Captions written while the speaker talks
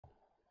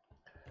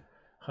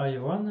Hi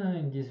everyone,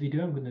 in this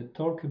video I'm going to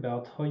talk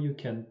about how you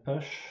can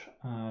push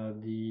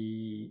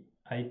the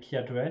IP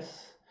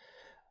address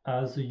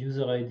as a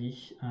user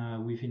ID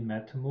within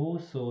Matomo.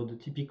 So the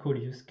typical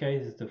use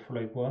case is the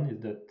following one,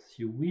 is that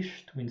you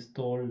wish to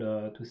install,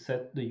 to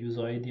set the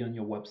user ID on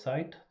your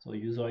website. So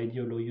user ID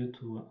allow you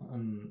to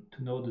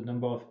know the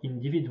number of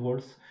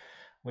individuals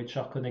which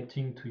are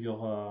connecting to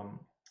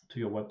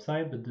your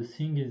website, but the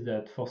thing is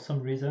that for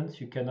some reasons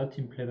you cannot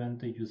implement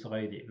the user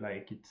ID,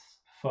 like it's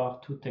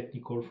far too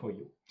technical for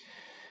you.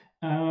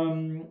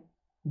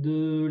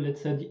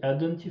 Let's say the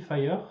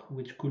identifier,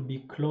 which could be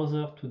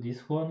closer to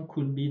this one,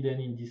 could be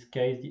then in this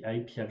case the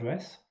IP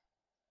address.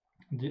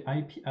 The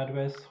IP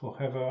address,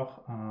 however,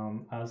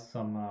 has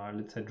some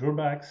let's say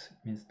drawbacks.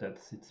 It means that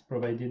it's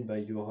provided by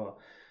your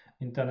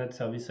internet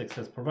service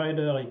access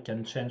provider. It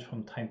can change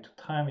from time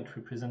to time. It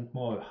represents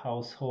more a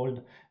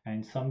household, and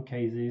in some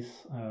cases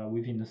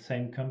within the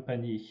same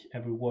company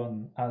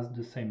everyone has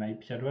the same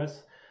IP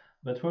address,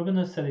 but we're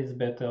gonna say it's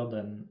better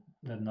than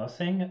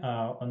nothing.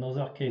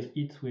 Another case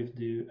it's with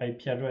the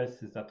IP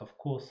address is that of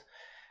course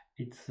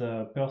it's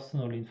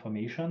personal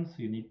information, so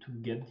you need to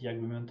get the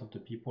agreement of the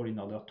people in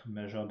order to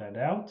measure that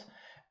out.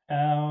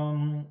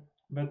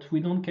 But we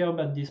don't care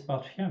about this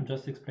part here. I'm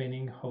just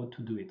explaining how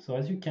to do it. So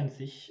as you can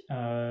see,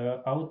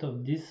 out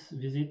of this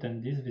visit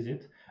and this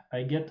visit,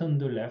 I get on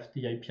the left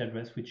the IP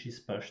address which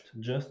is pushed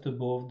just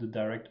above the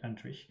direct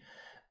entry.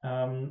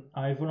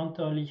 I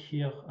voluntarily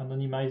here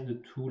anonymize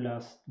the two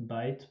last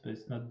bytes, but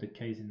it's not the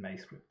case in my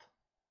script.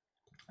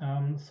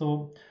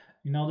 So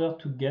in order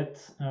to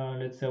get,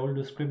 let's say, all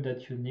the script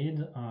that you need,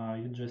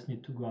 you just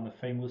need to go on a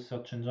famous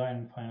search engine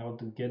and find out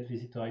the get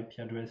visitor IP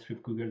address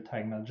with Google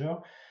Tag Manager.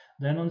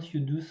 Then once you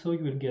do so,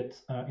 you will get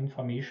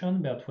information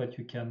about what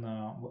you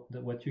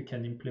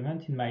can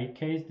implement. In my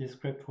case, this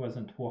script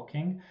wasn't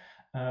working,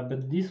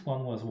 but this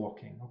one was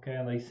working. Okay,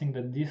 and I think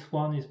that this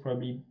one is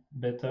probably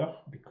better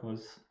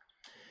because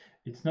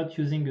it's not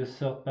using a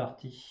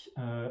third-party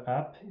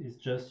app. It's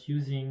just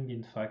using,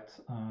 in fact,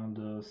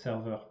 the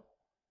server,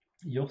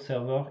 your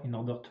server, in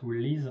order to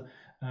release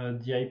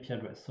the IP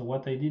address. So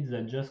what I did is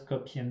I just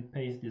copy and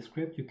paste the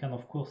script. You can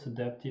of course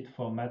adapt it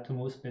for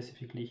Matomo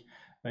specifically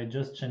by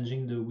just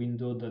changing the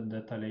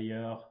window.data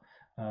layer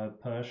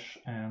push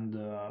and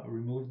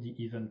remove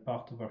the event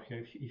part over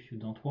here if you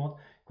don't want,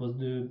 because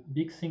the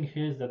big thing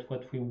here is that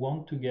what we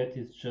want to get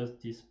is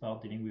just this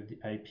part dealing with the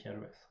IP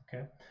address.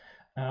 Okay.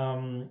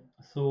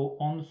 So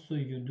once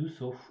you do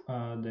so,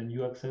 then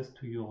you access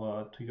to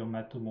your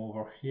Matomo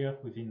over here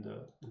within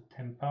the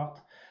temp part,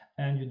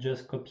 and you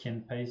just copy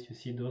and paste. You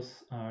see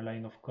those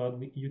line of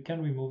code. You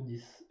can remove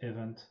this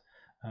event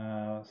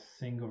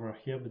thing over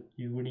here, but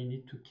you really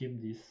need to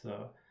keep this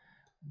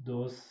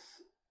those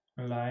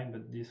line.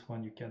 But this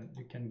one you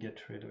can get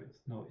rid of it.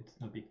 It's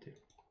no big deal.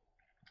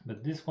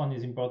 But this one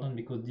is important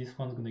because this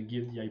one's going to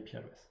give the IP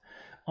address.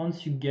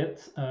 Once you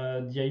get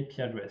the IP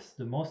address,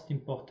 the most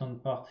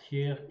important part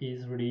here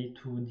is really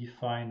to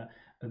define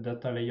a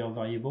data layer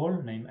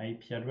variable named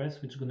IP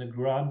address, which is going to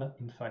grab,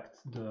 in fact,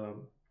 the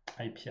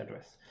IP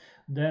address.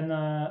 Then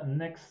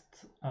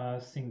next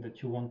thing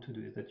that you want to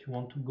do is that you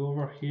want to go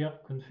over here,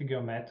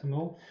 configure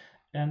Matomo,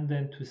 and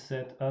then to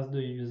set as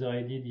the user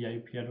ID the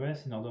IP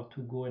address in order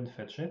to go and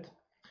fetch it.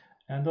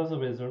 And as a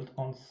result,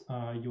 once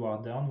you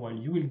are done, well,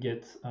 you will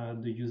get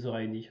the user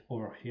ID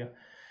over here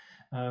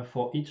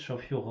for each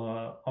of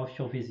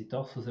your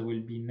visitors. So they will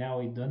be now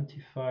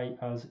identified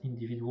as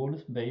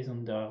individuals based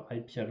on their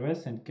IP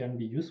address, and can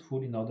be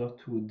useful in order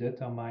to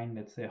determine,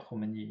 let's say, how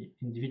many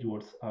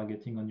individuals are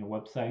getting on your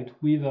website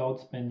without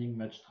spending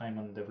much time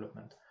on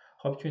development.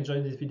 Hope you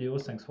enjoyed this video.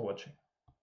 Thanks for watching.